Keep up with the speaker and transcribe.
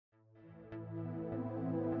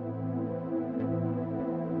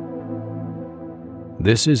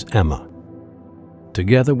This is Emma.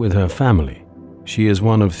 Together with her family, she is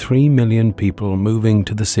one of 3 million people moving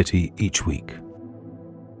to the city each week.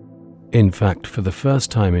 In fact, for the first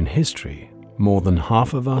time in history, more than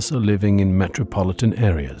half of us are living in metropolitan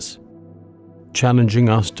areas, challenging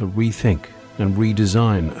us to rethink and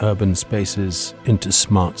redesign urban spaces into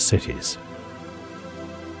smart cities.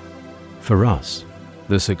 For us,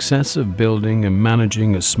 the success of building and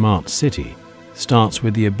managing a smart city starts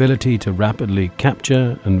with the ability to rapidly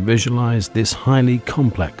capture and visualize this highly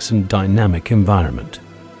complex and dynamic environment.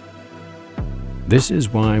 This is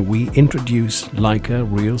why we introduce Leica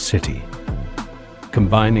RealCity,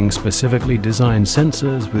 combining specifically designed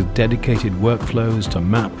sensors with dedicated workflows to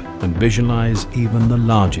map and visualize even the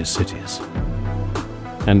largest cities.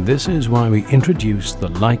 And this is why we introduce the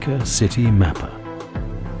Leica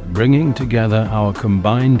CityMapper, bringing together our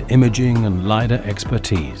combined imaging and LiDAR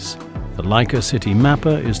expertise. The Leica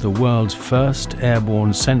CityMapper is the world's first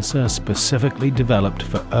airborne sensor specifically developed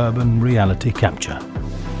for urban reality capture.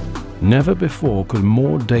 Never before could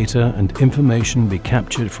more data and information be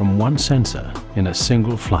captured from one sensor in a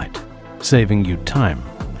single flight, saving you time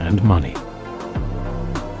and money.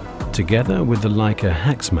 Together with the Leica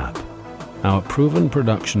HxMap, our proven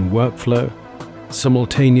production workflow,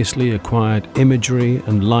 simultaneously acquired imagery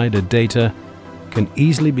and LiDAR data can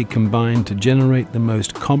easily be combined to generate the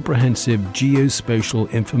most comprehensive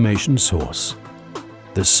geospatial information source,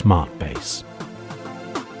 the smart base.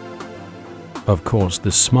 Of course,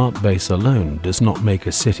 the smart base alone does not make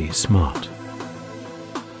a city smart.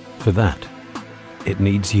 For that, it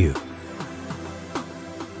needs you.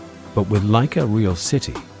 But with Leica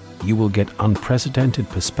RealCity, you will get unprecedented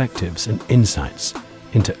perspectives and insights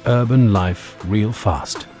into urban life real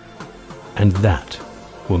fast. And that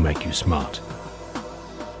will make you smart.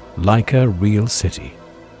 Leica RealCity.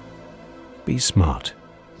 Be smart.